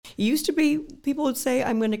It used to be people would say,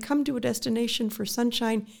 I'm going to come to a destination for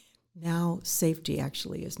sunshine. Now safety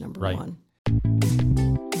actually is number one.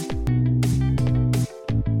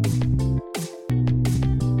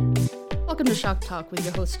 Welcome to Shock Talk with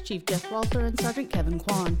your hosts, Chief Jeff Walter and Sergeant Kevin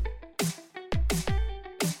Kwan.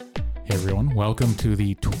 Hey everyone, welcome to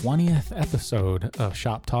the 20th episode of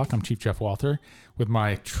Shop Talk. I'm Chief Jeff Walter with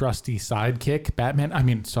my trusty sidekick,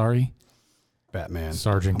 Batman,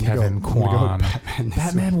 Sergeant Kevin Kwan.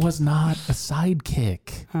 Batman was not a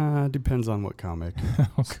sidekick. Depends on what comic.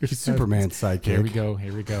 He's Superman's sidekick. Here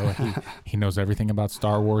we go. He knows everything about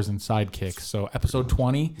Star Wars and sidekicks. So episode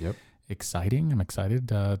 20. Yep. Exciting. I'm excited.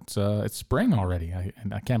 It's spring already.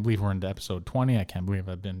 I can't believe we're into episode 20. I can't believe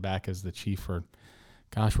I've been back as the chief for,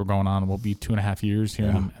 we're going on. We'll be 2.5 years here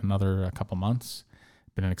in another couple months.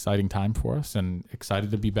 Been an exciting time for us and excited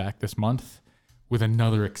to be back this month with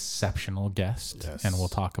another exceptional guest. Yes. And we'll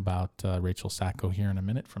talk about Rachel Sacco here in a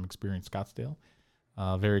minute from Experience Scottsdale.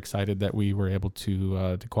 Very excited that we were able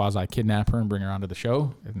to quasi-kidnap her and bring her onto the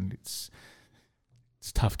show. And it's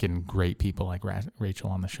tough getting great people like Rachel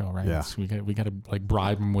on the show, right? Yeah. We got to like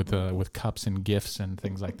bribe them with cups and gifts and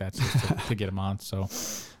things like that to get them on. So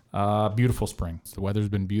beautiful spring. The weather's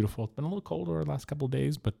been beautiful. It's been a little colder the last couple of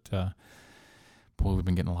days, but boy, we've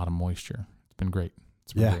been getting a lot of moisture. It's been great.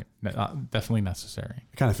 It's been great. Definitely necessary.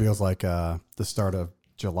 It kind of feels like the start of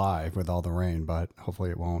July with all the rain, but hopefully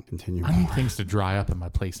it won't continue. I need things to dry up in my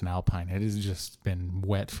place in Alpine. It has just been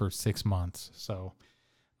wet for 6 months. So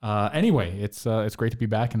anyway, it's great to be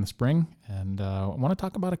back in the spring. And I want to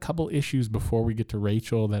talk about a couple issues before we get to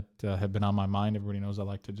Rachel that have been on my mind. Everybody knows I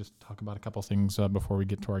like to just talk about a couple things before we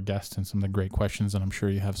get to our guests and some of the great questions. And I'm sure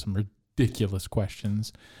you have some ridiculous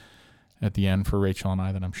questions at the end for Rachel and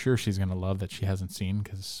I that I'm sure she's going to love that she hasn't seen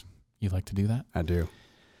because you like to do that. I do.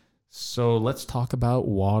 So let's talk about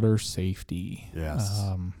water safety. Yes.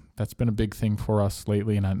 That's been a big thing for us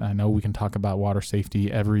lately, and I know we can talk about water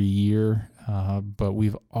safety every year, but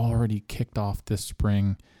we've already kicked off this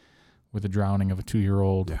spring with the drowning of a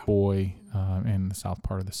 2-year-old boy in the south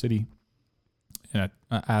part of the city. And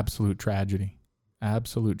an absolute tragedy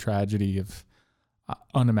of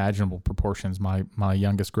unimaginable proportions. My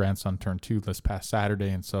youngest grandson turned 2 this past Saturday,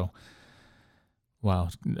 and so, wow,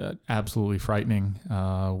 absolutely frightening.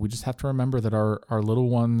 We just have to remember that our little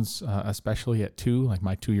ones, especially at 2, like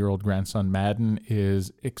my 2-year-old grandson Madden,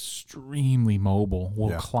 is extremely mobile.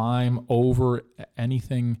 Will climb over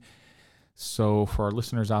anything. So for our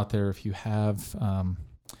listeners out there, if you have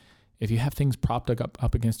things propped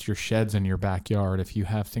up against your sheds in your backyard, if you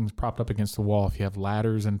have things propped up against the wall, if you have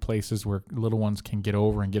ladders in places where little ones can get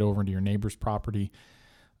over into your neighbor's property,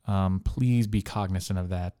 please be cognizant of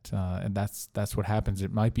that. And that's what happens.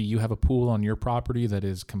 It might be you have a pool on your property that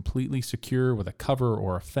is completely secure with a cover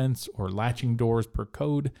or a fence or latching doors per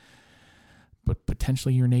code, but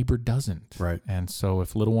potentially your neighbor doesn't. Right. And so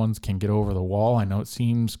if little ones can get over the wall, I know it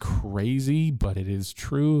seems crazy, but it is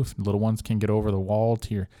true. If little ones can get over the wall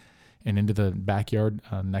and into the backyard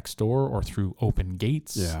next door or through open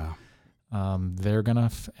gates, they're gonna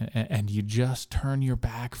and you just turn your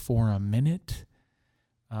back for a minute.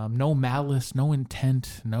 No malice, no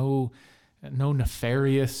intent, no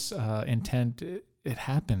nefarious intent. It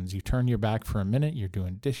happens. You turn your back for a minute. You're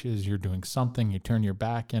doing dishes. You're doing something. You turn your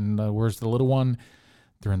back, and where's the little one?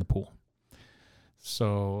 They're in the pool.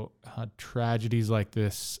 So tragedies like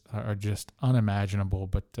this are just unimaginable.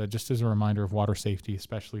 But just as a reminder of water safety,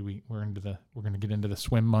 especially we're going to get into the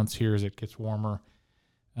swim months here as it gets warmer,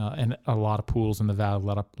 and a lot of pools in the valley, a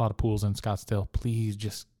lot of pools in Scottsdale. Please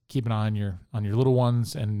just keep an eye on your little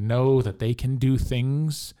ones and know that they can do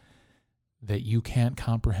things that you can't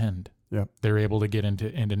comprehend. Yep. They're able to get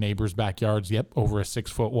into neighbors' backyards, over a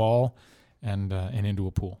 6-foot wall and into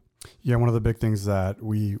a pool. Yeah, one of the big things that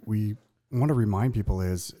we want to remind people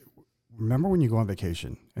is, remember when you go on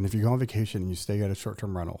vacation, and if you go on vacation and you stay at a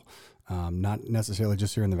short-term rental, not necessarily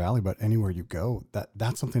just here in the valley, but anywhere you go,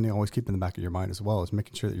 that's something to always keep in the back of your mind as well, is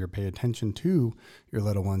making sure that you're paying attention to your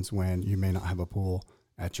little ones when you may not have a pool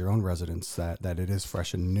at your own residence, that it is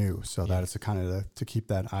fresh and new. So that is to keep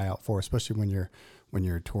that eye out for, especially when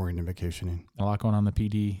you're touring and vacationing. A lot going on in the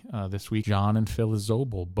PD this week. John and Phyllis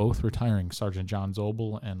Zobel, both retiring. Sergeant John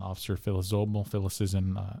Zobel and Officer Phyllis Zobel. Phyllis is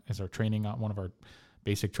our training, one of our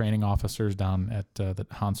basic training officers down at the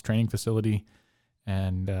Hans training facility,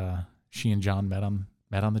 and she and John met on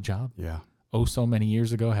the job. Yeah. So many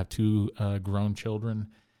years ago. Have 2 grown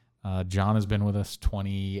children. John has been with us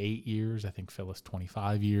 28 years. I think Phyllis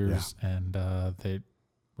 25 years, and they're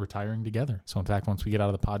retiring together. So in fact, once we get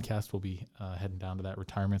out of the podcast, we'll be heading down to that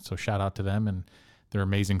retirement. So shout out to them, and their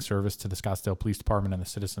amazing service to the Scottsdale Police Department and the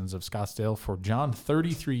citizens of Scottsdale. For John,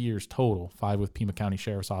 33 years total, 5 with Pima County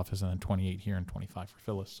Sheriff's Office, and then 28 here and 25 for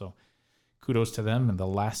Phyllis. So kudos to them. And the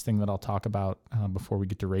last thing that I'll talk about before we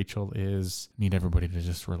get to Rachel is need everybody to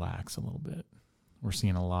just relax a little bit. We're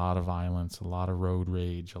seeing a lot of violence, a lot of road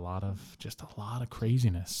rage, a lot of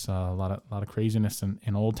craziness, a lot of craziness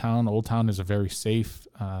in Old Town. Old Town is a very safe,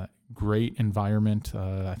 great environment.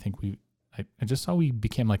 I think I just saw we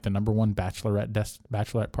became like the #1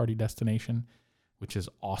 bachelorette party destination, which is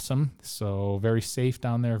awesome. So very safe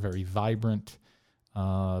down there, very vibrant,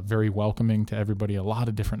 very welcoming to everybody. A lot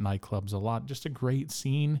of different nightclubs, just a great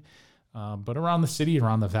scene. But around the city,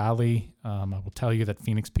 around the valley, I will tell you that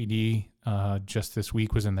Phoenix PD just this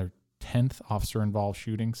week was in their 10th officer-involved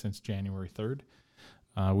shooting since January 3rd.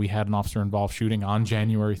 We had an officer-involved shooting on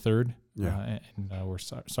January 3rd, where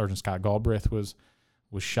Sergeant Scott Galbraith was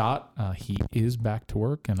shot. He is back to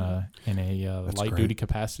work in a light duty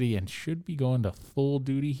capacity and should be going to full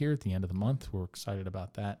duty here at the end of the month. We're excited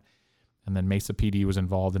about that. And then Mesa PD was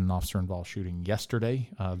involved in an officer-involved shooting yesterday,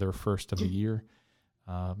 their first of the year.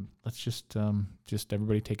 Let's just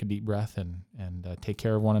everybody take a deep breath and take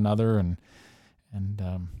care of one another and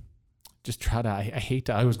just try to. I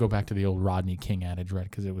always go back to the old Rodney King adage, right?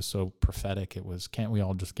 Because it was so prophetic. It was, can't we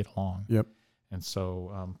all just get along? Yep. And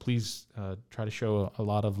so please try to show a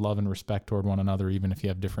lot of love and respect toward one another, even if you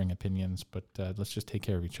have differing opinions. But let's just take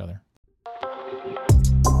care of each other.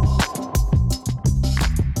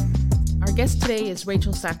 Our guest today is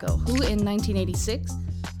Rachel Sacco, who in 1986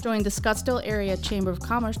 joined the Scottsdale Area Chamber of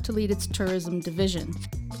Commerce to lead its tourism division.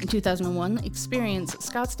 In 2001, Experience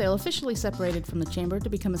Scottsdale officially separated from the chamber to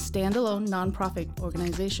become a standalone nonprofit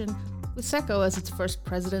organization with Sacco as its first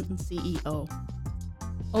president and CEO.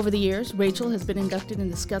 Over the years, Rachel has been inducted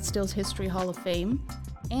into Scottsdale's History Hall of Fame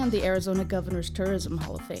and the Arizona Governor's Tourism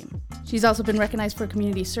Hall of Fame. She's also been recognized for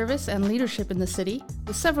community service and leadership in the city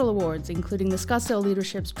with several awards, including the Scottsdale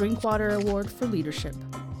Leadership's Drinkwater Award for Leadership.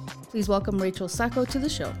 Please welcome Rachel Sacco to the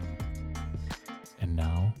show. And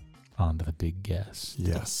now, on to the big guest.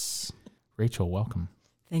 Yes. Rachel, welcome.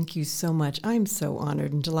 Thank you so much. I'm so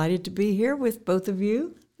honored and delighted to be here with both of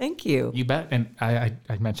you. Thank you. You bet. And I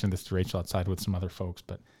mentioned this to Rachel outside with some other folks,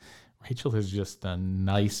 but Rachel is just the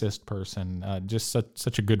nicest person, just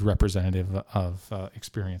such a good representative of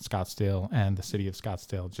Experience Scottsdale and the city of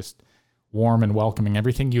Scottsdale. Just warm and welcoming,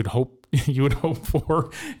 everything you'd hope for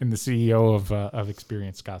in the CEO of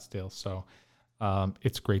Experience Scottsdale. So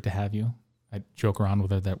it's great to have you. I joke around with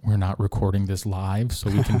her that we're not recording this live, so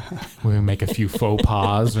we can make a few faux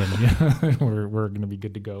pas and we're going to be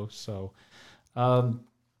good to go. So.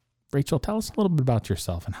 Rachel, tell us a little bit about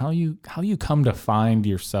yourself and how you come to find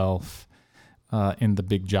yourself in the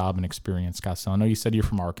big job and Experience Scottsdale. I know you said you're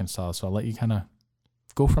from Arkansas, so I'll let you kind of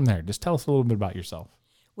go from there. Just tell us a little bit about yourself.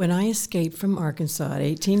 When I escaped from Arkansas at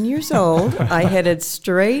 18 years old, I headed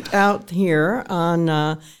straight out here on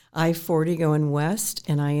I-40 going west,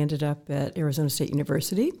 and I ended up at Arizona State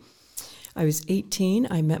University. I was 18.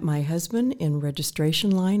 I met my husband in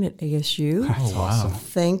registration line at ASU. Oh, wow.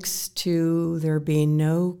 Thanks to there being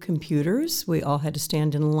no computers, we all had to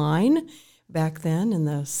stand in line back then in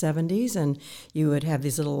the 70s, and you would have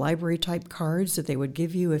these little library-type cards that they would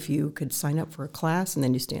give you if you could sign up for a class, and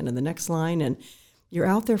then you stand in the next line, and you're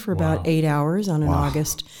out there for about 8 hours on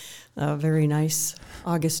an very nice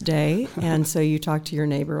August day, and so you talk to your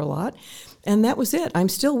neighbor a lot. And that was it. I'm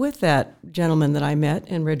still with that gentleman that I met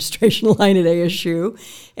in registration line at ASU,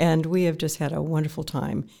 and we have just had a wonderful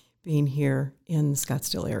time being here in the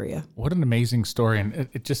Scottsdale area. What an amazing story, and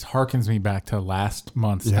it just harkens me back to last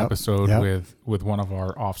month's episode with one of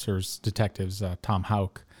our officers, detectives, Tom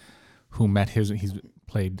Hauk, who met he's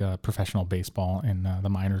played professional baseball in the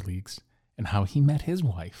minor leagues, and how he met his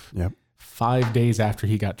wife 5 days after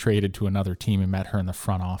he got traded to another team and met her in the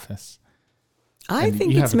front office. I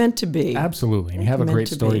think it's meant to be. Absolutely. And you have a great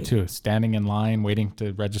story, too. Standing in line, waiting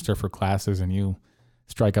to register for classes, and you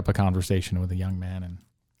strike up a conversation with a young man.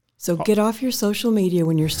 So get off your social media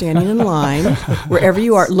when you're standing in line, wherever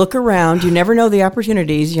you are. Look around. You never know the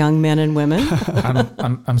opportunities, young men and women.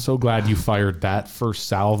 I'm so glad you fired that first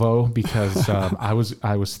salvo, because I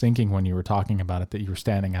was thinking when you were talking about it that you were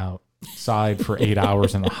standing outside for 8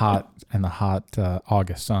 hours in the hot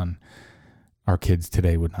August sun. Our kids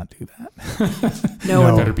today would not do that.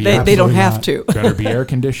 No, they don't have to. Better be air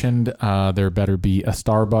conditioned. There better be a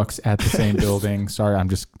Starbucks at the same building. Sorry, I'm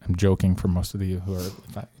joking for most of you who are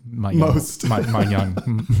my young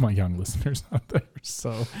listeners out there.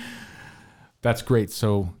 So that's great.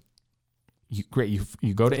 So you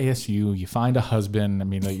go to ASU, you find a husband. I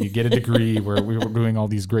mean, you get a degree where we were doing all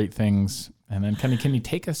these great things. And then can you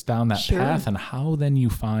take us down that Sure. path, and how then you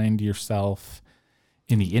find yourself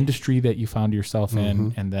in the industry that you found yourself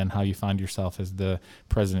in, and then how you find yourself as the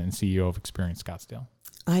president and CEO of Experience Scottsdale?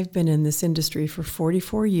 I've been in this industry for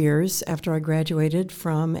 44 years. After I graduated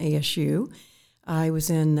from ASU, I was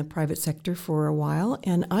in the private sector for a while,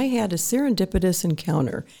 and I had a serendipitous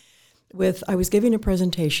encounter I was giving a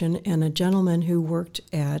presentation, and a gentleman who worked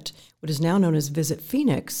at what is now known as Visit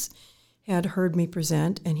Phoenix had heard me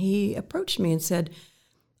present, and he approached me and said,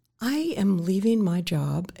 I am leaving my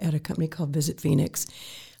job at a company called Visit Phoenix.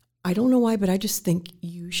 I don't know why, but I just think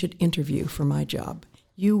you should interview for my job.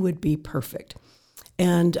 You would be perfect.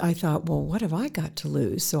 And I thought, well, what have I got to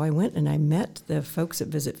lose? So I went and I met the folks at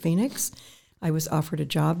Visit Phoenix. I was offered a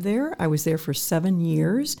job there. I was there for 7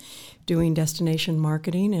 years doing destination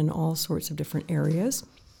marketing in all sorts of different areas.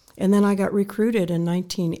 And then I got recruited in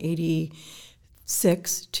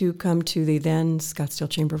 1986 to come to the then Scottsdale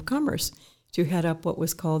Chamber of Commerce to head up what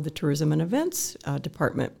was called the Tourism and Events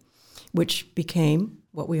Department, which became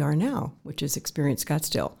what we are now, which is Experience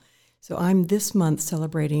Scottsdale. So I'm this month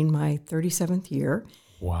celebrating my 37th year.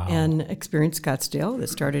 Wow. And Experience Scottsdale that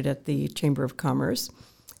started at the Chamber of Commerce.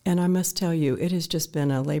 And I must tell you, it has just been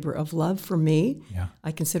a labor of love for me. Yeah.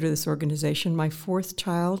 I consider this organization my fourth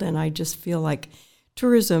child, and I just feel like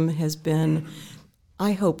tourism has been,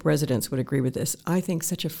 I hope residents would agree with this, I think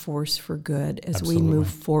such a force for good as Absolutely. we move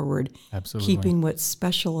forward. Absolutely. Keeping what's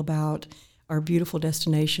special about our beautiful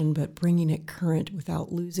destination, but bringing it current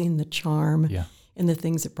without losing the charm and the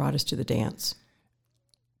things that brought us to the dance.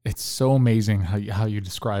 It's so amazing how you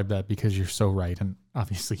describe that, because you're so right. And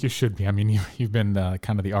obviously you should be. I mean, you've been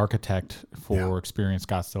kind of the architect for Experience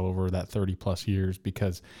Scottsdale over that 30 plus years,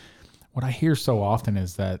 because what I hear so often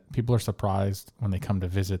is that people are surprised when they come to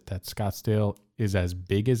visit that Scottsdale is as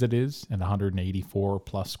big as it is, and 184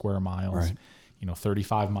 plus square miles,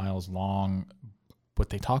 35 miles long. But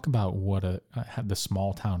they talk about what the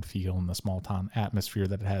small town feel and the small town atmosphere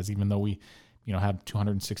that it has, even though we have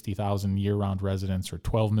 260,000 year-round residents or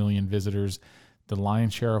 12 million visitors, the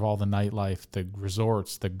lion's share of all the nightlife, the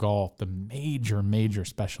resorts, the golf, the major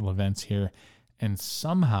special events here. And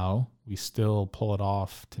somehow we still pull it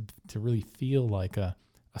off to really feel like a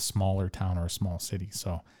smaller town or a small city.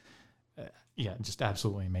 So, just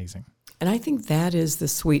absolutely amazing. And I think that is the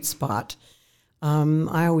sweet spot.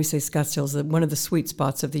 I always say Scottsdale is one of the sweet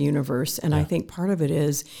spots of the universe, and I think part of it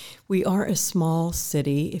is we are a small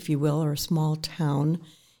city, if you will, or a small town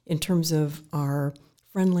in terms of our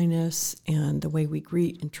friendliness and the way we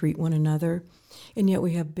greet and treat one another, and yet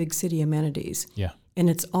we have big city amenities. Yeah. And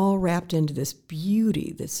it's all wrapped into this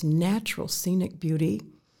beauty, this natural scenic beauty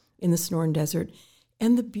in the Sonoran Desert,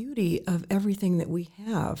 and the beauty of everything that we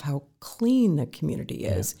have, how clean the community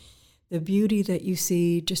is. Yeah. The beauty that you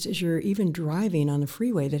see just as you're even driving on the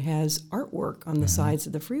freeway that has artwork on the sides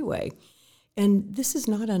of the freeway. And this is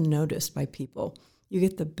not unnoticed by people. You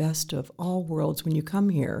get the best of all worlds when you come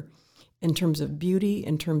here in terms of beauty,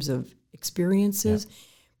 in terms of experiences,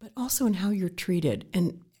 but also in how you're treated.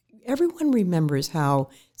 And everyone remembers how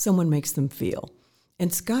someone makes them feel.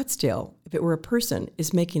 And Scottsdale, if it were a person,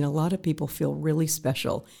 is making a lot of people feel really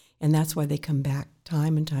special. And that's why they come back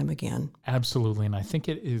time and time again. Absolutely. And I think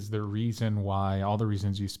it is the reason why, all the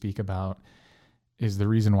reasons you speak about, is the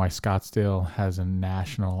reason why Scottsdale has a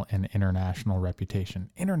national and international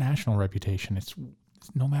reputation. International reputation, it's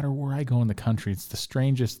no matter where I go in the country, it's the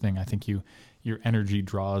strangest thing. I think your energy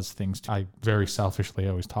draws things. I very selfishly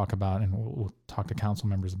always talk about, and we'll talk to council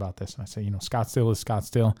members about this, and I say, Scottsdale is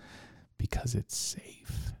Scottsdale because it's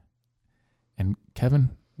safe. And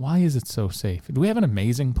Kevin, why is it so safe? Do we have an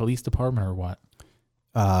amazing police department or what?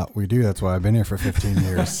 We do. That's why I've been here for 15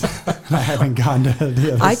 years. I haven't gone to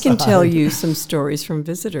the other I can side. tell you some stories from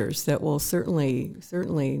visitors that will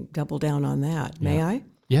certainly double down on that. May I?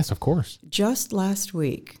 Yes, of course. Just last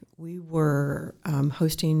week, we were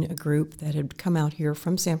hosting a group that had come out here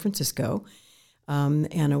from San Francisco,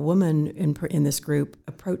 and a woman in this group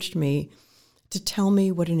approached me to tell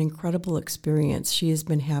me what an incredible experience she has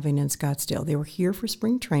been having in Scottsdale. They were here for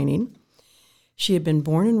spring training. She had been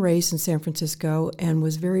born and raised in San Francisco and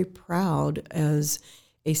was very proud as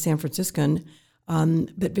a San Franciscan,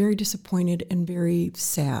 but very disappointed and very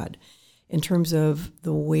sad in terms of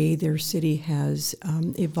the way their city has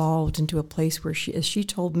evolved into a place where as she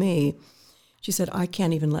told me, she said, I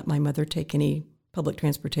can't even let my mother take any public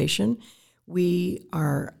transportation. We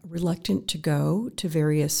are reluctant to go to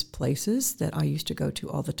various places that I used to go to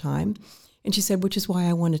all the time. And she said, which is why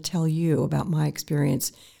I want to tell you about my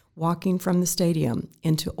experience walking from the stadium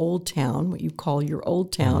into Old Town, what you call your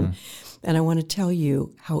Old Town. And I want to tell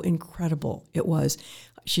you how incredible it was.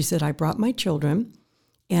 She said, I brought my children,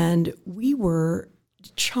 and we were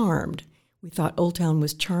charmed. We thought Old Town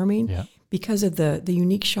was charming because of the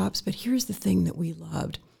unique shops. But here's the thing that we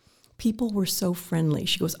loved. People were so friendly.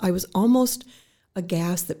 She goes, I was almost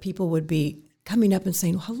aghast that people would be coming up and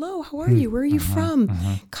saying, hello, how are you? Where are you from?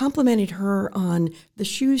 Complimented her on the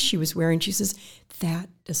shoes she was wearing. She says, that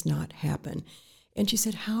does not happen. And she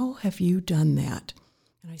said, how have you done that?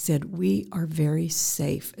 And I said, we are very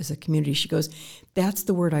safe as a community. She goes, that's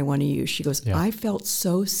the word I want to use. She goes, I felt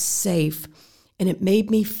so safe, and it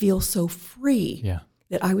made me feel so free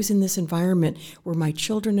that I was in this environment where my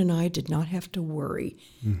children and I did not have to worry.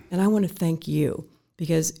 And I want to thank you,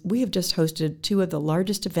 because we have just hosted 2 of the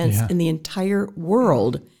largest events in the entire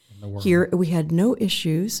world. Here. We had no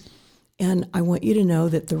issues. And I want you to know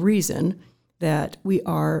that the reason that we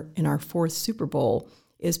are in our 4th Super Bowl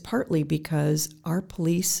is partly because our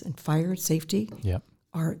police and fire and safety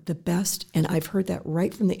are the best. And I've heard that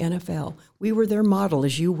right from the NFL. We were their model,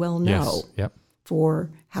 as you well know, for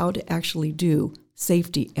how to actually do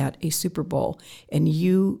safety at a Super Bowl. And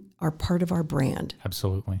you are part of our brand.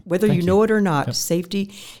 Absolutely. Whether you know it or not,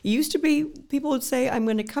 safety. It used to be, people would say, I'm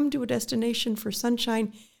going to come to a destination for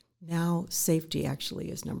sunshine. Now, safety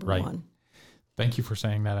actually is number one. Thank you for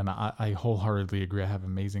saying that. And I wholeheartedly agree. I have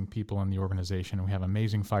amazing people in the organization. We have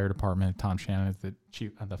amazing fire department. Tom Shannon is the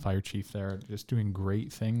fire chief there, just doing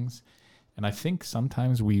great things. And I think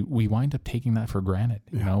sometimes we wind up taking that for granted.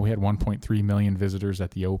 You know, we had 1.3 million visitors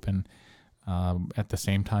at the Open. At the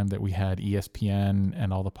same time that we had ESPN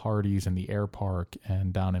and all the parties and the air park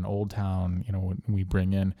and down in Old Town, you know, we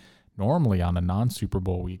bring in, normally on a non-Super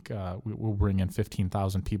Bowl week, we'll bring in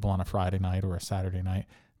 15,000 people on a Friday night or a Saturday night.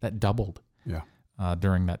 That doubled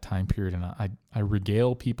during that time period. And I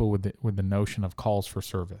regale people with the notion of calls for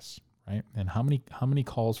service, right? And how many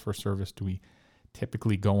calls for service do we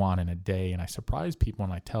typically go on in a day? And I surprise people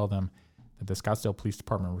when I tell them that the Scottsdale Police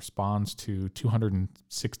Department responds to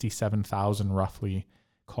 267,000 roughly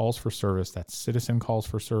calls for service. That's citizen calls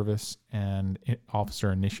for service and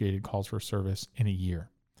officer-initiated calls for service in a year.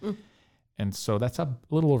 And so that's a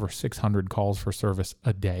little over 600 calls for service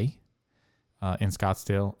a day in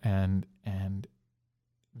Scottsdale. And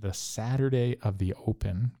the Saturday of the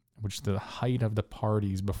Open, which is the height of the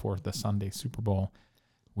parties before the Sunday Super Bowl,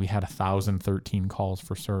 we had 1,013 calls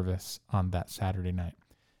for service on that Saturday night.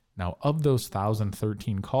 Now, of those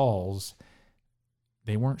 1,013 calls,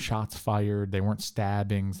 they weren't shots fired, they weren't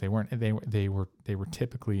stabbings, they were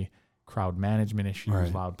typically crowd management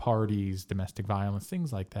issues, loud parties, domestic violence,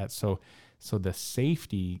 things like that. So the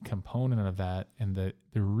safety component of that and the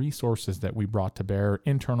resources that we brought to bear,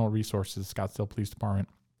 internal resources, Scottsdale Police Department,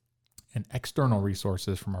 and external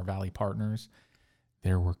resources from our Valley partners,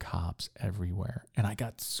 there were cops everywhere. And I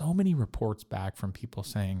got so many reports back from people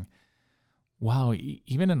saying, wow,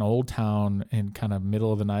 even in Old Town in kind of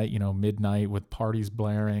middle of the night, you know, midnight with parties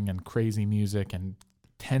blaring and crazy music and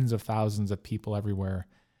tens of thousands of people everywhere,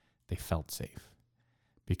 they felt safe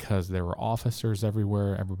because there were officers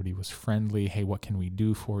everywhere. Everybody was friendly. Hey, what can we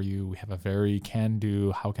do for you? We have a very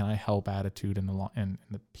can-do, how can I help attitude in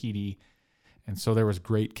the PD. And so there was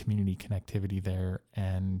great community connectivity there,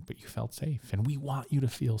 but you felt safe. And we want you to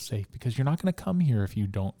feel safe because you're not going to come here if you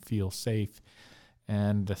don't feel safe.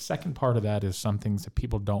 And the second part of that is some things that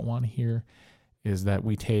people don't want to hear is that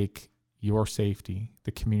we take your safety,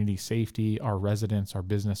 the community safety, our residents, our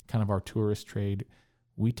business, kind of our tourist trade.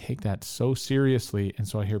 We take that so seriously. And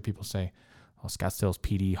so I hear people say, oh, Scottsdale's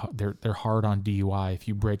PD, they're hard on DUI. If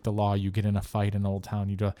you break the law, you get in a fight in Old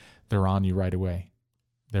Town, they're on you right away.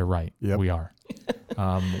 They're right. Yep. We are.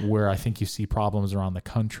 Where I think you see problems around the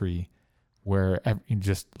country where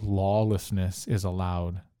just lawlessness is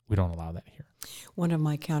allowed. We don't allow that here. One of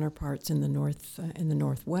my counterparts in the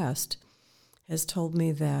Northwest has told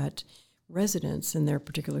me that residents in their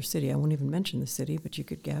particular city, I won't even mention the city, but you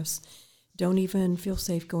could guess, don't even feel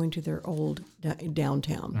safe going to their old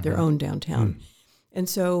downtown, their own downtown. And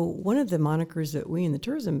so one of the monikers that we in the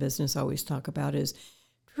tourism business always talk about is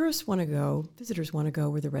visitors want to go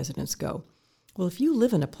where the residents go. Well, if you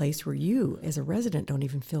live in a place where you, as a resident, don't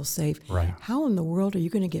even feel safe, how in the world are you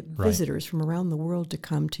going to get visitors from around the world to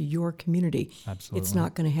come to your community? Absolutely. It's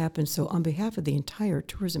not going to happen. So on behalf of the entire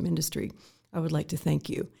tourism industry, I would like to thank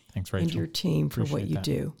you. Thanks, Rachel. And your team for what you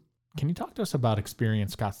do. Can you talk to us about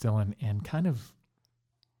Experience Scottsdale and kind of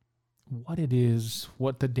what it is,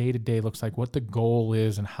 what the day-to-day looks like, what the goal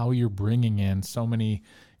is, and how you're bringing in so many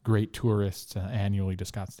great tourists annually to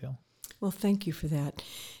Scottsdale? Well, thank you for that.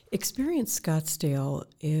 Experience Scottsdale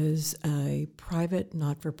is a private,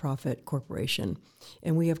 not-for-profit corporation,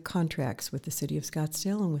 and we have contracts with the city of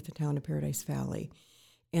Scottsdale and with the town of Paradise Valley.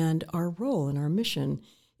 And our role and our mission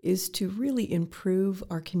is to really improve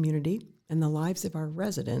our community and the lives of our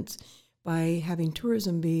residents by having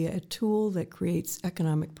tourism be a tool that creates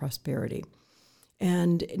economic prosperity.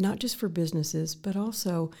 And not just for businesses, but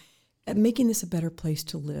also at making this a better place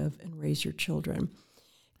to live and raise your children.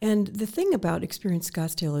 And the thing about Experience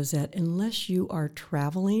Scottsdale is that unless you are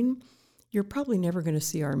traveling, you're probably never going to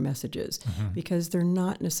see our messages because they're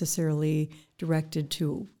not necessarily directed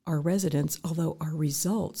to our residents, although our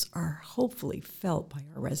results are hopefully felt by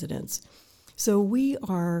our residents. So we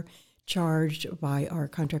are charged by our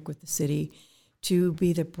contract with the city to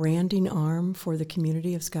be the branding arm for the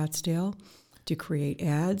community of Scottsdale, to create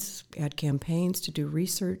ads, ad campaigns, to do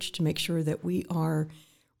research, to make sure that we are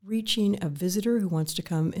reaching a visitor who wants to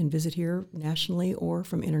come and visit here nationally or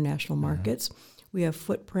from international markets. We have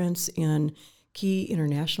footprints in key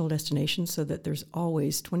international destinations so that there's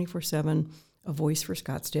always 24/7 a voice for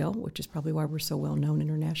Scottsdale, which is probably why we're so well known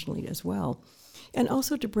internationally as well. And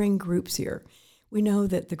also to bring groups here. We know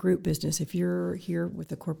that the group business, if you're here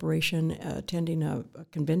with a corporation attending a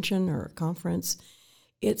convention or a conference,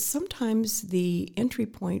 it's sometimes the entry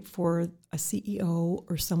point for a CEO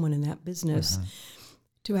or someone in that business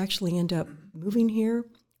to actually end up moving here,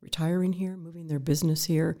 retiring here, moving their business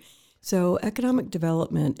here. So economic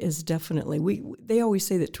development is definitely, they always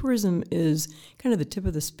say that tourism is kind of the tip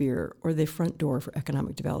of the spear or the front door for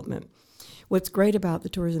economic development. What's great about the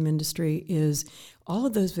tourism industry is all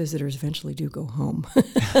of those visitors eventually do go home.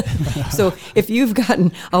 So if you've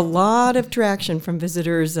gotten a lot of traction from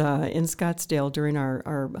visitors in Scottsdale during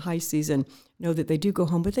our high season, know that they do go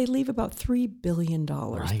home, but they leave about $3 billion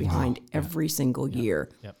behind every single year.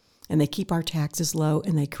 Yep. And they keep our taxes low,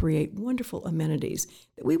 and they create wonderful amenities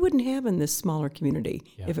that we wouldn't have in this smaller community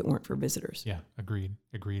if it weren't for visitors. Yeah, agreed.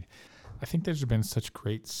 I think there's been such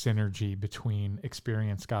great synergy between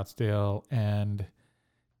Experience Scottsdale and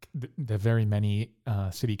the very many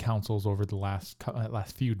city councils over the last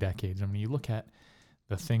few decades. I mean, you look at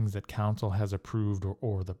the things that council has approved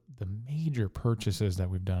or the major purchases that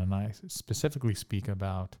we've done, and I specifically speak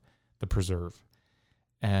about the preserve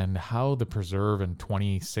and how the preserve and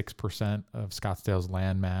 26% of Scottsdale's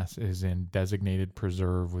landmass is in designated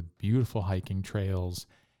preserve with beautiful hiking trails.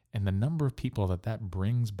 And the number of people that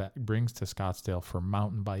brings to Scottsdale for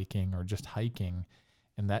mountain biking or just hiking,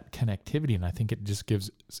 and that connectivity, and I think it just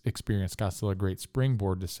gives Experience Scottsdale a great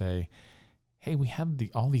springboard to say, hey, we have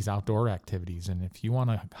all these outdoor activities, and if you want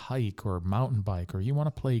to hike or mountain bike or you want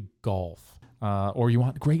to play golf or you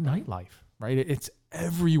want great nightlife, right? It's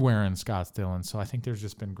everywhere in Scottsdale, and so I think there's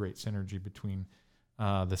just been great synergy between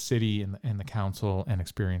the city and the council and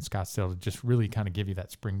Experience Scottsdale to just really kind of give you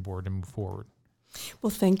that springboard to move forward. Well,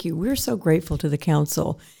 thank you. We're so grateful to the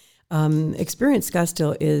council. Experience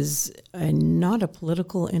Scottsdale is not a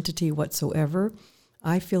political entity whatsoever.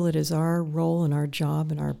 I feel it is our role and our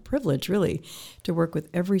job and our privilege, really, to work with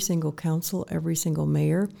every single council, every single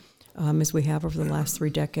mayor, as we have over the last 3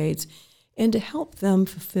 decades, and to help them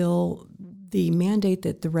fulfill the mandate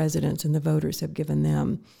that the residents and the voters have given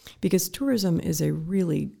them. Because tourism is a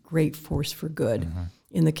really great force for good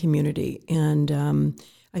in the community. And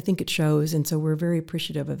I think it shows, and so we're very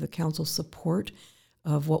appreciative of the council's support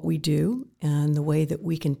of what we do and the way that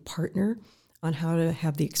we can partner on how to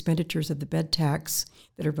have the expenditures of the bed tax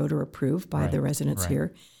that are voter approved by the residents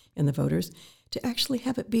here and the voters to actually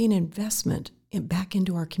have it be an investment back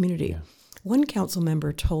into our community. Yeah. One council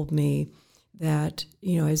member told me that,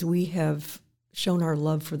 as we have shown our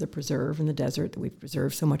love for the preserve and the desert, that we've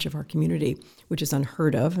preserved so much of our community, which is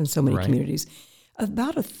unheard of in so many communities.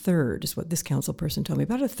 About a third is what this council person told me.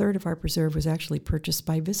 About a third of our preserve was actually purchased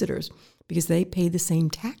by visitors because they pay the same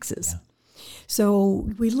taxes. Yeah. So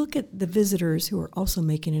we look at the visitors who are also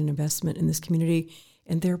making an investment in this community,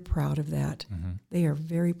 and they're proud of that. They are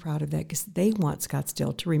very proud of that because they want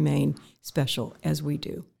Scottsdale to remain special as we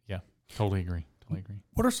do. Yeah, totally agree.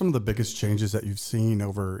 What are some of the biggest changes that you've seen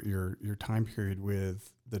over your time period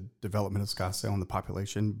with the development of Scottsdale and the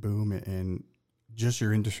population boom and just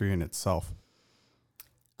your industry in itself?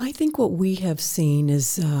 I think what we have seen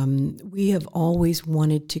is we have always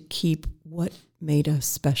wanted to keep what made us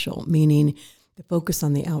special, meaning the focus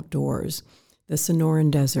on the outdoors, the Sonoran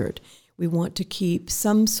Desert. We want to keep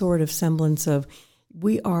some sort of semblance of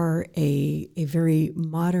we are a very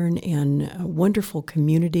modern and wonderful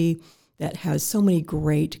community that has so many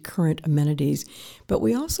great current amenities, but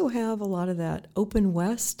we also have a lot of that open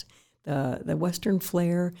West the Western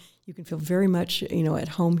flair. You can feel very much, at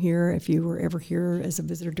home here if you were ever here as a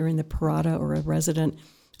visitor during the parada or a resident,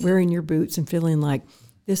 wearing your boots and feeling like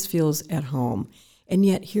this feels at home. And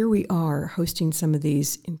yet here we are hosting some of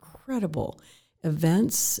these incredible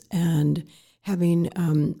events and having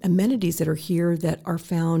amenities that are here that are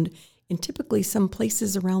found in typically some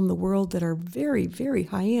places around the world that are very, very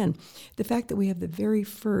high end. The fact that we have the very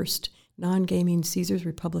first non-gaming Caesars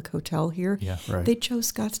Republic Hotel here, they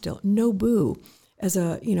chose Scottsdale. Nobu, as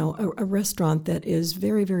a restaurant that is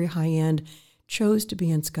very, very high end, chose to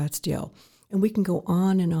be in Scottsdale. And we can go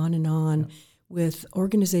on and on and on with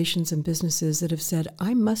organizations and businesses that have said,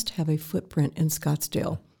 I must have a footprint in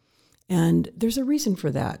Scottsdale. And there's a reason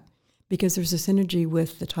for that, because there's a synergy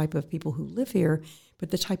with the type of people who live here,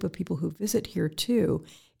 but the type of people who visit here too.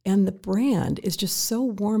 And the brand is just so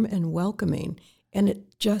warm and welcoming, and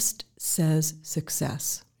it just says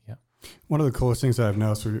success. Yeah. One of the coolest things that I've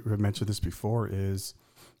noticed, we've mentioned this before, is,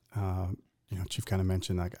 Chief kind of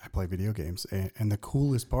mentioned, like, I play video games, and the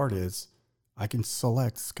coolest part is I can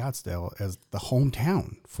select Scottsdale as the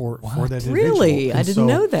hometown for that individual. Really? I didn't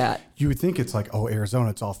know that. You would think it's like, oh, Arizona,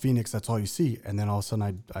 it's all Phoenix, that's all you see. And then all of a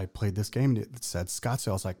sudden I played this game and it said Scottsdale.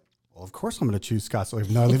 I was like, well, of course I'm going to choose Scottsdale.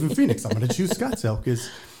 Even though I live in Phoenix, I'm going to choose Scottsdale,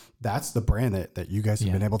 because that's the brand that you guys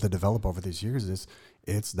have been able to develop over these years.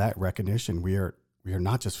 It's that recognition. We are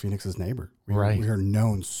not just Phoenix's neighbor. We are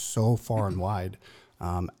known so far and wide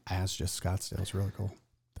as just Scottsdale. It's really cool.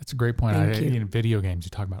 That's a great point. In video games, you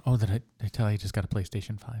talk about, did I tell you I just got a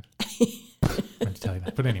PlayStation 5? I meant to tell you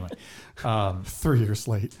that. But anyway. 3 years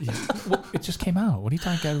late. Yeah. Well, it just came out. What are you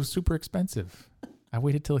talking about? It was super expensive. I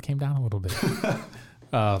waited till it came down a little bit.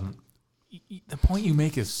 The point you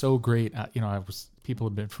make is so great.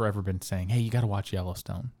 People have forever been saying, hey, you got to watch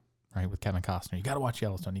Yellowstone, right? With Kevin Costner. You got to watch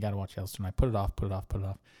Yellowstone. I put it off.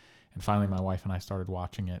 And finally, my wife and I started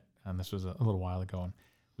watching it. And this was a little while ago. And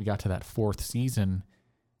we got to that 4th season.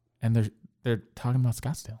 And they're talking about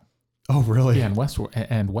Scottsdale. Oh, really? Yeah, and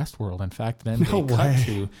Westworld. In fact, then they cut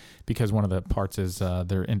to, because one of the parts is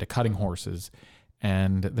they're into cutting horses,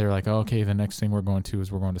 and they're like, okay, the next thing we're going to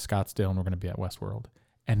Scottsdale, and we're going to be at Westworld.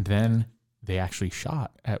 And then they actually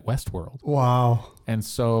shot at Westworld. Wow. And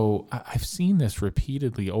so I've seen this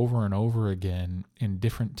repeatedly over and over again in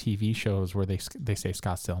different TV shows where they say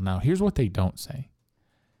Scottsdale. Now, here's what they don't say.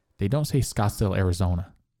 They don't say Scottsdale,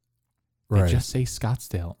 Arizona. They just say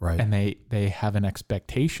Scottsdale, and they have an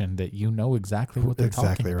expectation that you know exactly what they're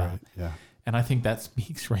talking about. Yeah. And I think that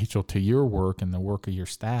speaks, Rachel, to your work and the work of your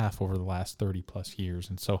staff over the last 30 plus years.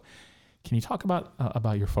 And so, can you talk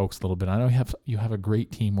about your folks a little bit? I know you have a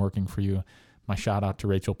great team working for you. My shout out to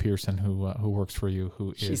Rachel Pearson, who works for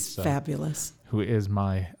you, She's fabulous. Who is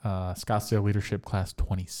my Scottsdale Leadership Class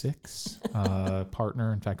 26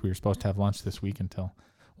 partner. In fact, we were supposed to have lunch this week until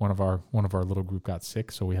one of our little group got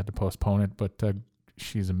sick, so we had to postpone it. But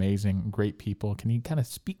she's amazing, great people. Can you kind of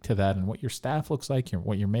speak to that and what your staff looks like,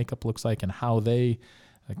 what your makeup looks like, and how they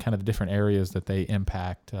kind of the different areas that they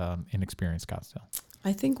impact in Experience Scottsdale?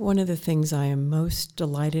 I think one of the things I am most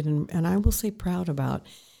delighted and I will say proud about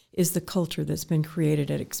is the culture that's been created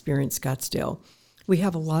at Experience Scottsdale. We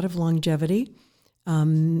have a lot of longevity,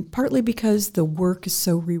 partly because the work is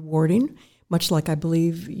so rewarding, much like I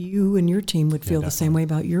believe you and your team would feel the same way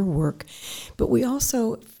about your work. But we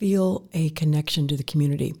also feel a connection to the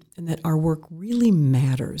community and that our work really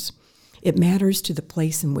matters. It matters to the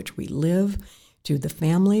place in which we live, to the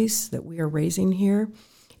families that we are raising here.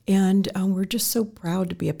 And we're just so proud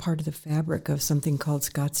to be a part of the fabric of something called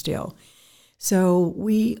Scottsdale. So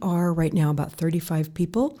we are right now about 35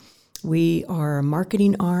 people. We are a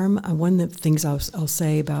marketing arm. One of the things I'll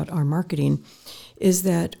say about our marketing is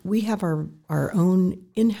that we have our own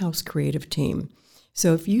in-house creative team.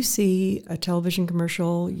 So if you see a television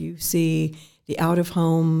commercial, you see the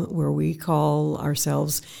out-of-home where we call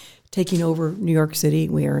ourselves taking over New York City.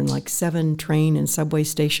 We are in like 7 train and subway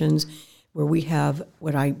stations where we have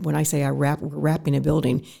when I say we're wrapping a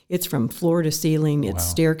building, it's from floor to ceiling, it's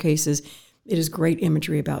staircases. It is great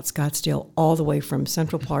imagery about Scottsdale all the way from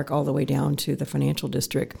Central Park all the way down to the financial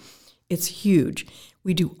district. It's huge.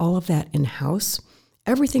 We do all of that in-house.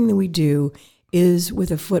 Everything that we do is with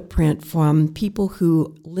a footprint from people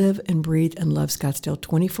who live and breathe and love Scottsdale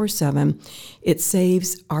 24/7. It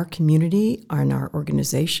saves our community and our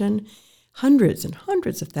organization hundreds and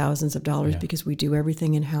hundreds of thousands of dollars because we do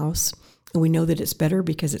everything in-house. And we know that it's better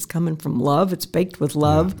because it's coming from love. It's baked with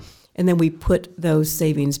love. Yeah. And then we put those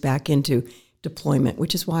savings back into deployment,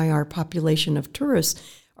 which is why our population of tourists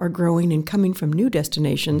are growing and coming from new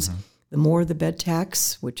destinations. Mm-hmm. The more the bed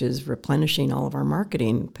tax, which is replenishing all of our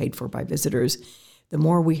marketing paid for by visitors, the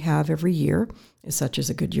more we have every year, such as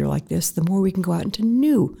a good year like this, the more we can go out into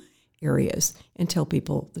new areas and tell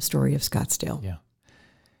people the story of Scottsdale. Yeah.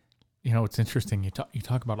 You know, it's interesting. You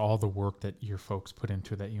talk about all the work that your folks put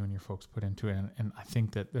into, that you and your folks put into it. And I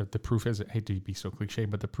think that the proof is, I hate to be so cliche,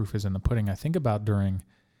 but the proof is in the pudding. I think about during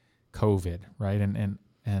COVID, right?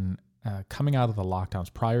 And coming out of the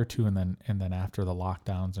lockdowns, prior to and then after the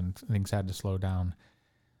lockdowns, and things had to slow down.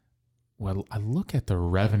 Well, I look at the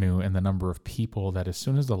revenue and the number of people that as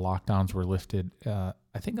soon as the lockdowns were lifted,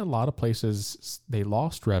 I think a lot of places, they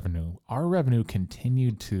lost revenue. Our revenue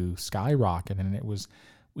continued to skyrocket, and it was,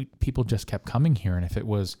 people just kept coming here. And if it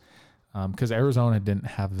was, because Arizona didn't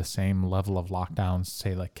have the same level of lockdowns,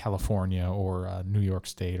 say like California or New York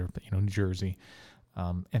State or New Jersey,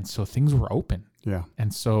 and so things were open. Yeah.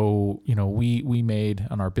 And so we made,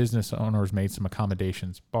 and our business owners made some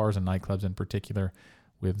accommodations, bars and nightclubs in particular,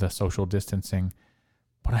 with the social distancing.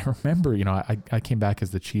 But I remember, I came back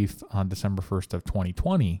as the chief on December 1st of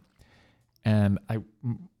 2020, and I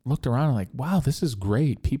looked around and like, wow, this is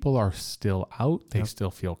great. People are still out. They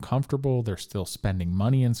still feel comfortable. They're still spending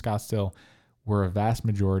money in Scottsdale, where a vast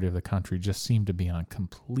majority of the country just seemed to be on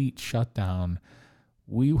complete shutdown.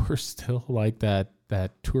 We were still like that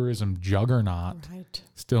tourism juggernaut, right,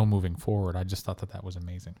 still moving forward. I just thought that was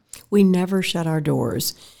amazing. We never shut our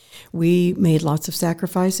doors. We made lots of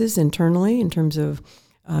sacrifices internally in terms of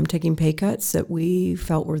taking pay cuts that we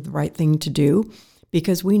felt were the right thing to do,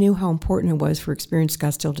 because we knew how important it was for Experience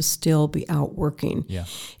Scottsdale to still be out working. Yeah.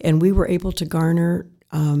 And we were able to garner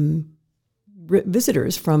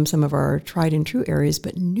visitors from some of our tried and true areas,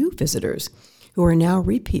 but new visitors who are now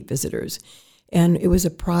repeat visitors. And it was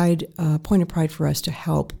a point of pride for us to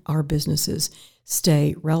help our businesses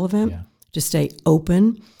stay relevant, to stay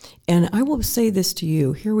open. And I will say this to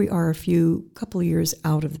you, here we are couple of years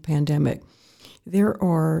out of the pandemic. There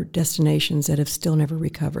are destinations that have still never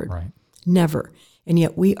recovered. Right. Never. And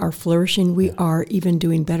yet we are flourishing. We are even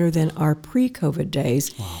doing better than our pre-COVID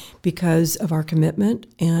days because of our commitment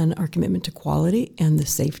and our commitment to quality and the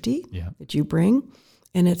safety that you bring.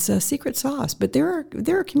 And it's a secret sauce. But there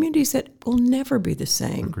are communities that will never be the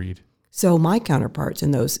same. Agreed. So my counterparts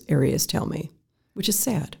in those areas tell me, which is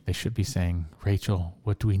sad. They should be saying, Rachel,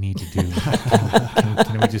 what do we need to do?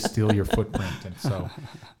 Can we just steal your footprint? And so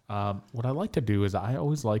what I like to do is I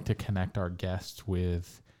always like to connect our guests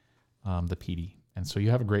with the PD. And so you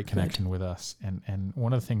have a great connection with us. And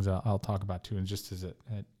one of the things I'll talk about too, and just as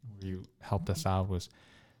where you helped us out, was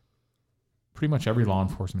pretty much every law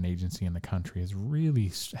enforcement agency in the country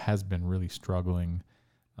has been really struggling.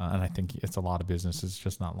 And I think it's a lot of businesses,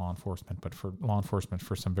 just not law enforcement, but for law enforcement,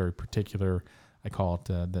 for some very particular, I call it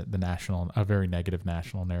the national, a very negative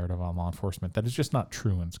national narrative on law enforcement that is just not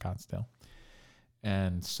true in Scottsdale.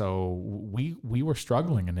 And so we were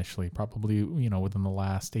struggling initially, probably, within the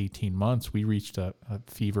last 18 months, we reached a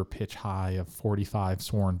fever pitch high of 45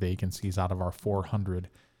 sworn vacancies out of our 400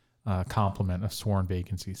 complement of sworn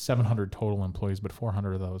vacancies, 700 total employees, but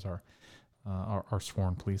 400 of those are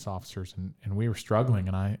sworn police officers. And we were struggling.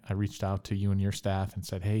 And I reached out to you and your staff and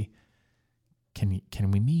said, hey, can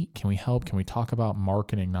we meet? Can we help? Can we talk about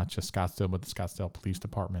marketing, not just Scottsdale, but the Scottsdale Police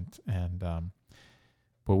Department? And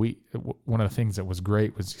but one of the things that was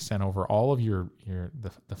great was you sent over all of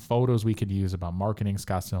the photos we could use about marketing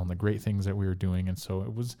Scottsdale and the great things that we were doing. And so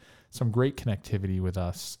it was some great connectivity with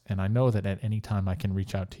us. And I know that at any time I can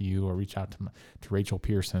reach out to you or reach out to Rachel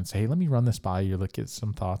Pearson and say, hey, let me run this by you, look at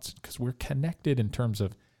some thoughts, because we're connected in terms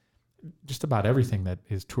of just about everything that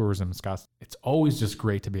is tourism in Scottsdale. It's always just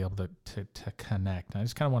great to be able to connect. And I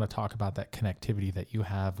just kind of want to talk about that connectivity that you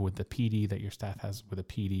have with the PD, that your staff has with the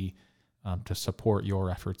PD, to support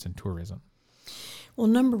your efforts in tourism. Well,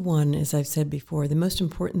 number one, as I've said before, the most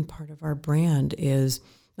important part of our brand is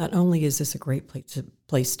not only is this a great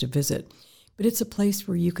place to visit, but it's a place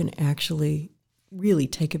where you can actually really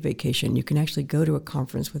take a vacation. You can actually go to a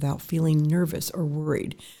conference without feeling nervous or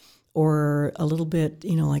worried or a little bit,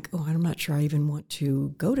 like, oh, I'm not sure I even want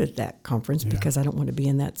to go to that conference because I don't want to be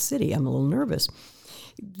in that city. I'm a little nervous.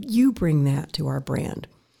 You bring that to our brand.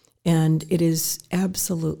 And it is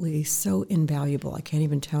absolutely so invaluable. I can't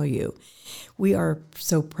even tell you. We are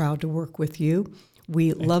so proud to work with you.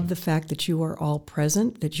 We love the fact that you are all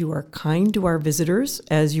present, that you are kind to our visitors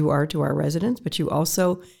as you are to our residents, but you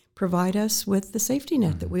also provide us with the safety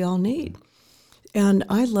net that we all need. And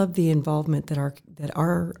I love the involvement that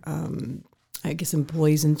our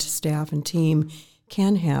employees and staff and team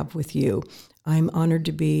can have with you. I'm honored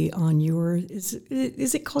to be on your, is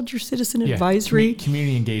it called your Citizen Advisory?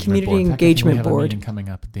 Community Engagement Community Board. Engagement we have Board. A meeting coming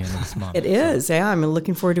up at the end of this month. It is. Yeah, I'm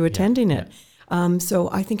looking forward to attending it.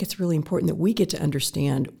 So I think it's really important that we get to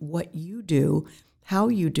understand what you do, how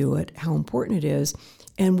you do it, how important it is,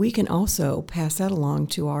 and we can also pass that along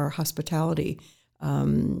to our hospitality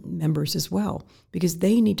members as well, because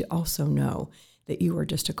they need to also know that you are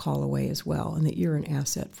just a call away as well, and that you're an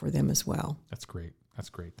asset for them as well. That's great. That's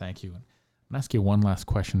great. Thank you. I'm gonna ask you one last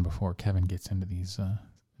question before Kevin gets into these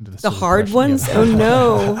the hard ones. Oh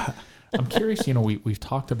no! I'm curious. We've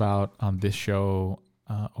talked about on this show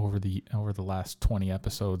over the last 20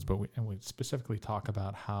 episodes, but we specifically talk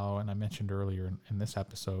about how, and I mentioned earlier in this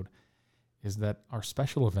episode, is that our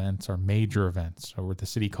special events, our major events, or what the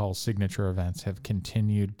city calls signature events, have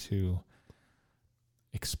continued to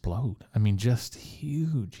explode. I mean, just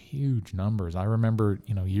huge numbers. I remember,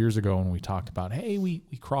 years ago when we talked about, hey, we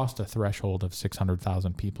crossed a threshold of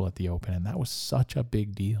 600,000 people at the Open, and that was such a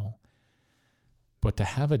big deal. But to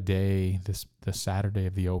have a day, the Saturday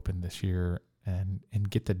of the Open this year, and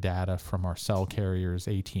get the data from our cell carriers,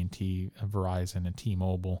 AT&T, Verizon, and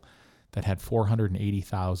T-Mobile, that had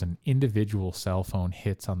 480,000 individual cell phone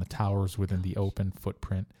hits on the towers within the Open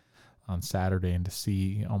footprint on Saturday, and to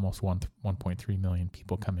see almost 1.3 million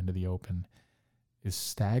people come into the Open is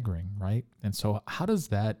staggering, right? And so does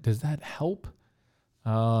that help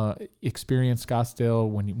Experience Scottsdale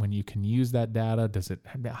when you can use that data?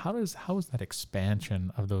 How is that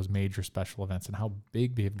expansion of those major special events and how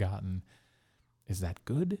big they've gotten? Is that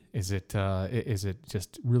good? Is it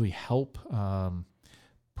just really help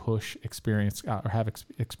push Experience or have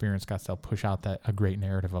Experience Scottsdale push out a great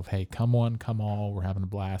narrative of, hey, come one, come all, we're having a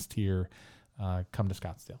blast here, come to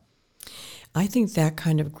Scottsdale? I think that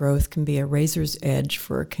kind of growth can be a razor's edge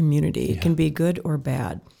for a community. It can be good or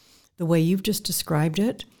bad. The way you've just described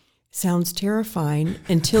it sounds terrifying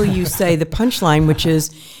until you say the punchline, which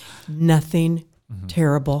is nothing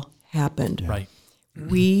terrible happened. Right.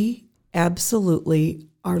 We absolutely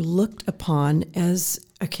are looked upon as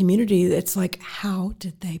a community that's like, how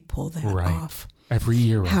did they pull that off? Every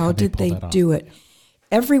year. How did they do it?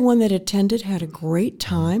 Everyone that attended had a great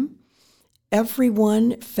time.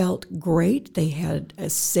 Everyone felt great. They had a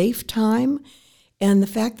safe time. And the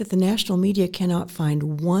fact that the national media cannot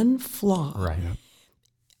find one flaw. Right.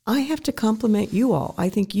 I have to compliment you all. I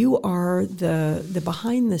think you are the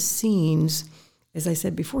behind the scenes, as I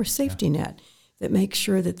said before, safety net that makes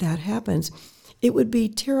sure that happens. It would be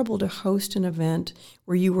terrible to host an event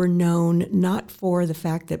where you were known not for the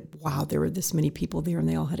fact that, wow, there were this many people there and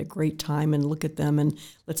they all had a great time and look at them and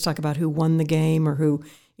let's talk about who won the game or who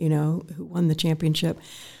won the championship.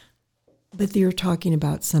 But you're talking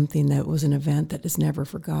about something that was an event that is never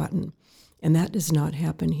forgotten. And that does not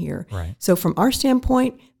happen here. Right. So from our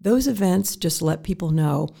standpoint, those events just let people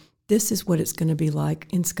know this is what it's going to be like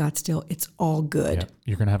in Scottsdale. It's all good. Yeah.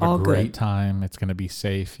 You're going to have a great time. It's going to be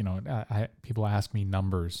safe. People ask me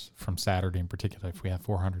numbers from Saturday in particular, if we have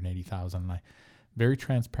 480,000. And I'm very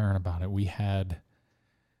transparent about it. We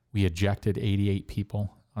ejected 88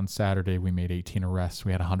 people. On Saturday, we made 18 arrests.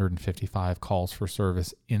 We had 155 calls for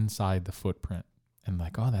service inside the footprint. And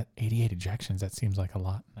that 88 ejections, that seems like a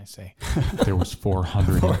lot. And I say, there was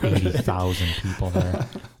 480,000 people there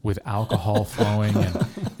with alcohol flowing.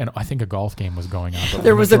 And I think a golf game was going on. But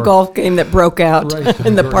there was a golf game that broke out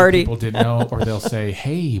in the party. People didn't know. Or they'll say,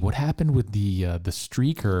 hey, what happened with the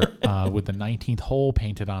streaker with the 19th hole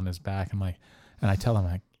painted on his back? And I tell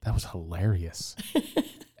them, that was hilarious.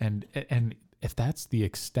 And if that's the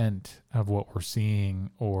extent of what we're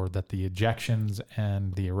seeing, or that the ejections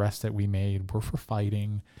and the arrests that we made were for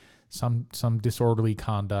fighting, some disorderly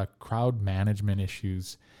conduct, crowd management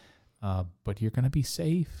issues, but you're going to be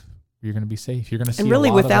safe. You're going to be safe. You're going to see, and really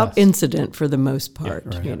a lot without of us. Incident for the most part.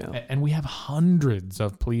 Yeah, right. And we have hundreds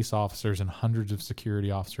of police officers and hundreds of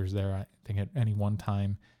security officers there. I think at any one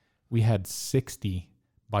time we had 60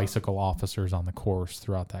 bicycle officers on the course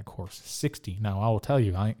throughout that course. 60. Now I will tell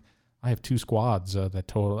you, I have two squads that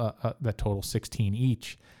total 16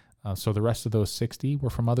 each. So the rest of those 60 were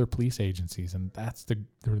from other police agencies, and that's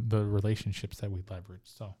the relationships that we leverage.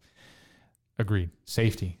 So, agreed.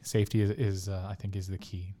 Safety is I think is the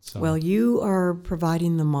key. So, well, you are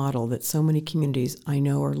providing the model that so many communities I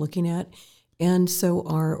know are looking at, and so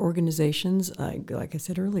are organizations. Like I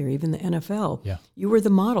said earlier, even the NFL. Yeah. You were the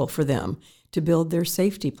model for them to build their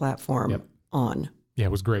safety platform on. Yeah,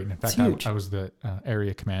 it was great. And in fact, I was the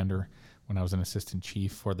area commander when I was an assistant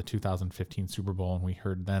chief for the 2015 Super Bowl, and we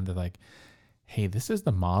heard then that hey, this is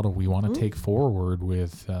the model we want to take forward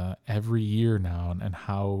with every year now, and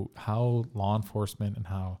how law enforcement and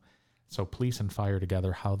so police and fire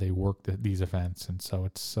together, how they work these events. And so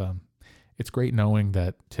it's great knowing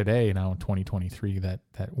that today, now in 2023, that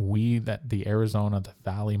the Arizona, the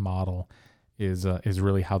Valley model is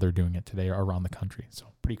really how they're doing it today around the country. So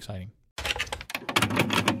pretty exciting.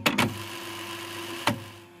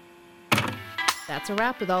 That's a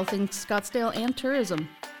wrap with all things Scottsdale and tourism.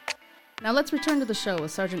 Now let's return to the show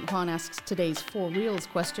as Sergeant Kwan asks today's 4 Reels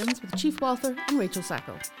questions with Chief Walther and Rachel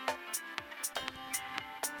Sacco.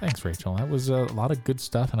 Thanks, Rachel. That was a lot of good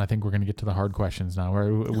stuff, and I think we're going to get to the hard questions now.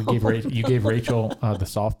 You gave Rachel the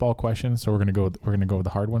softball questions, so we're going to go with the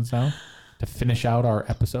hard ones now to finish out our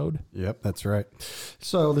episode. Yep, that's right.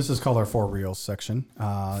 So this is called our 4 Reels section.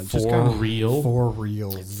 Four reels. 4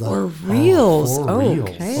 Reels. 4 Reels.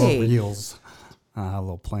 Okay. 4 Reels. A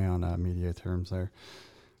little play on media terms there.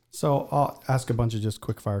 So I'll ask a bunch of just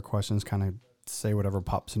quick fire questions, kind of say whatever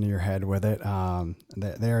pops into your head with it.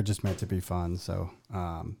 They are just meant to be fun, so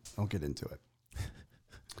I'll get into it.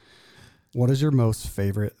 What is your most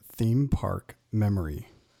favorite theme park memory?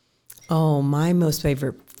 Oh, my most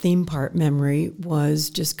favorite theme park memory was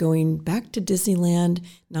just going back to Disneyland,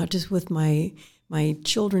 not just with my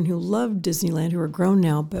children who love Disneyland, who are grown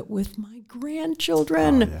now, but with my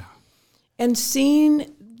grandchildren. Oh, yeah. And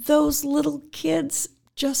seeing those little kids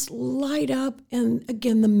just light up, and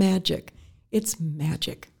again, the magic. It's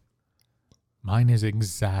magic. Mine is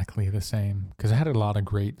exactly the same because I had a lot of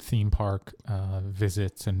great theme park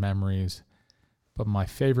visits and memories. But my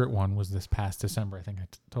favorite one was this past December. I think I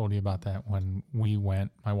told you about that when we went.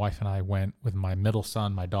 My wife and I went with my middle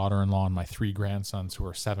son, my daughter-in-law, and my 3 grandsons who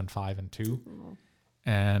are 7, 5, and 2.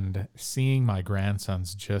 And seeing my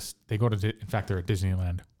grandsons they go to, in fact, they're at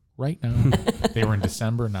Disneyland right now. They were in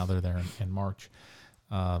December. Now they're there in March.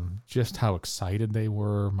 Just how excited they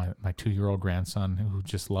were. My 2-year-old grandson who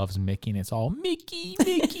just loves Mickey, and it's all Mickey,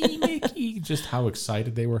 Mickey, Mickey. Just how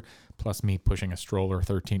excited they were. Plus me pushing a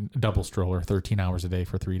double stroller 13 hours a day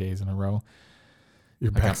for 3 days in a row.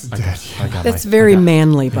 Your back's dead. That's very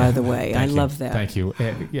manly, by the way. I love that. Thank you.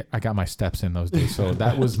 Yeah, I got my steps in those days. So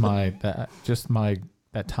that was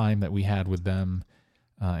that time that we had with them,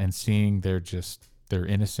 and seeing their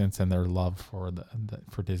innocence and their love for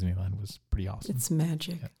Disneyland was pretty awesome. It's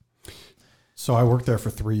magic. Yeah. So I worked there for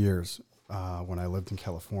 3 years when I lived in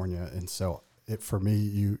California, and so for me,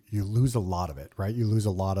 you lose a lot of it, right? You lose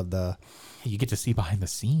a lot of you get to see behind the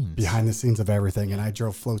scenes of everything. And I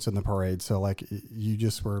drove floats in the parade, so like you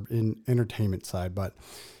just were in entertainment side, but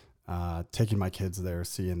taking my kids there,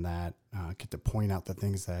 seeing that, get to point out the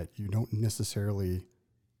things that you don't necessarily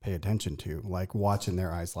pay attention to, like watching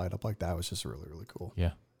their eyes light up like that was just really, really cool.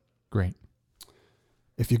 Yeah. Great.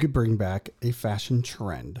 If you could bring back a fashion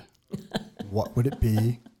trend, what would it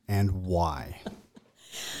be and why?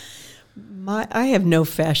 I have no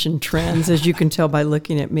fashion trends, as you can tell by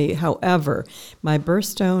looking at me. However, my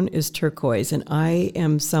birthstone is turquoise, and I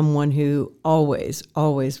am someone who always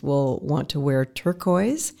will want to wear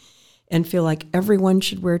turquoise and feel like everyone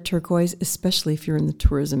should wear turquoise, especially if you're in the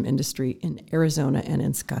tourism industry in Arizona and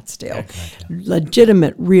in Scottsdale.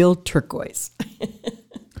 Legitimate, real turquoise.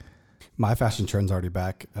 My fashion trend's already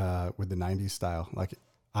back with the 90s style. Like,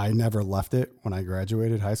 I never left it when I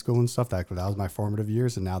graduated high school and stuff. That was my formative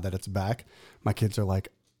years. And now that it's back, my kids are like,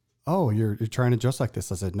 oh, you're trying to dress like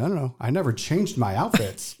this. I said, no. I never changed my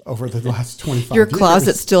outfits over the last 25 Your years.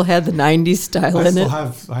 closet still had the 90s style in it.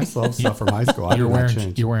 I still have stuff from high school. You're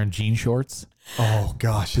wearing jean shorts? Oh,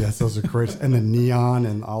 gosh, yes. Those are great. And the neon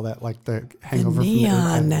and all that, like the hangover. The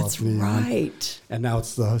neon, that's right. And now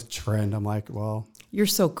it's the trend. I'm like, well. You're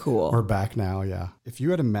so cool. We're back now, yeah. If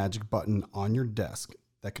you had a magic button on your desk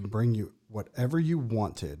that could bring you whatever you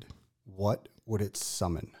wanted, what would it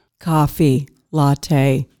summon? Coffee,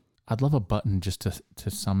 latte. I'd love a button just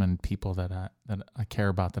to summon people that I care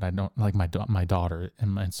about, that I don't like, my daughter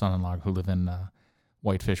and my son-in-law who live in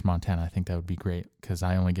Whitefish, Montana. I think that would be great because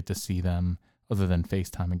I only get to see them, other than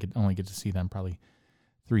FaceTime, and only get to see them probably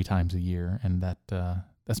 3 times a year, and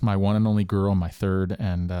that's my one and only girl, my third,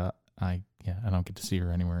 and I don't get to see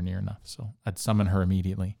her anywhere near enough, so I'd summon her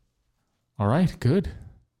immediately. All right, good.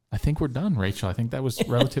 I think we're done, Rachel. I think that was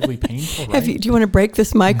relatively painful, right? Do you want to break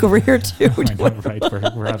this mic over here too? I know,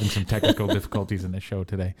 right. We're having some technical difficulties in the show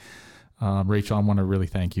today. Rachel, I want to really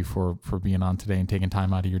thank you for being on today and taking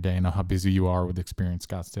time out of your day. I know how busy you are with Experience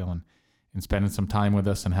Scottsdale and spending some time with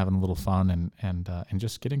us and having a little fun and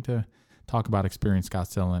just getting to talk about Experience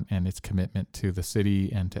Scottsdale and its commitment to the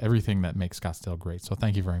city and to everything that makes Scottsdale great. So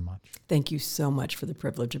thank you very much. Thank you so much for the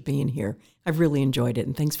privilege of being here. I've really enjoyed it,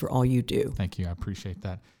 and thanks for all you do. Thank you. I appreciate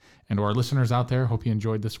that. And to our listeners out there, hope you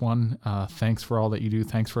enjoyed this one. Thanks for all that you do.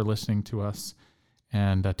 Thanks for listening to us.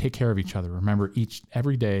 And take care of each other. Remember,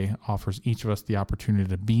 every day offers each of us the opportunity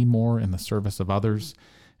to be more in the service of others.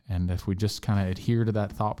 And if we just kind of adhere to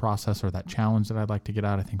that thought process or that challenge that I'd like to get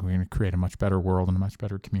out, I think we're going to create a much better world and a much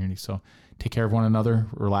better community. So take care of one another,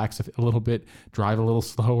 relax a little bit, drive a little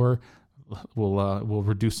slower, we'll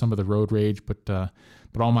reduce some of the road rage. But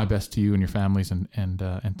all my best to you and your families,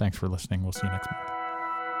 and thanks for listening. We'll see you next month.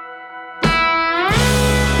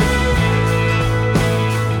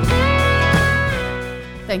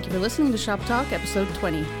 Thank you for listening to Shop Talk, episode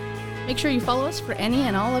 20. Make sure you follow us for any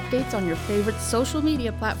and all updates on your favorite social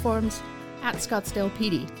media platforms at Scottsdale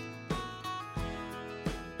PD.